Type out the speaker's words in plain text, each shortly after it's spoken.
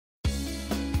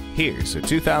Here's a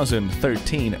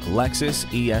 2013 Lexus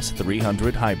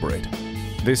ES300 Hybrid.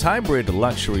 This hybrid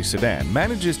luxury sedan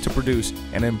manages to produce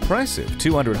an impressive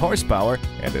 200 horsepower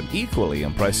and an equally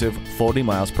impressive 40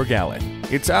 miles per gallon.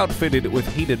 It's outfitted with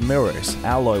heated mirrors,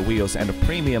 alloy wheels, and a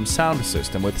premium sound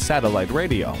system with satellite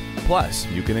radio. Plus,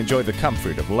 you can enjoy the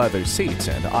comfort of leather seats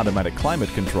and automatic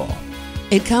climate control.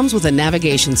 It comes with a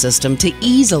navigation system to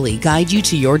easily guide you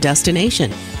to your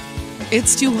destination.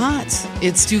 It's too hot.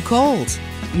 It's too cold.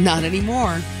 Not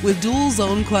anymore with dual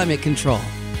zone climate control.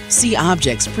 See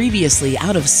objects previously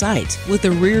out of sight with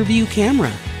a rear view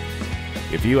camera.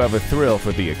 If you have a thrill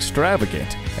for the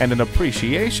extravagant and an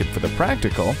appreciation for the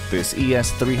practical, this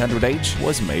ES300H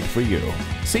was made for you.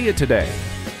 See it today.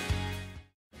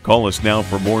 Call us now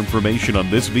for more information on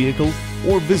this vehicle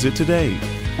or visit today.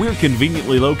 We're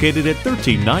conveniently located at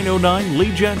 13909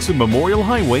 Lee Jackson Memorial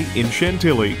Highway in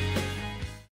Chantilly.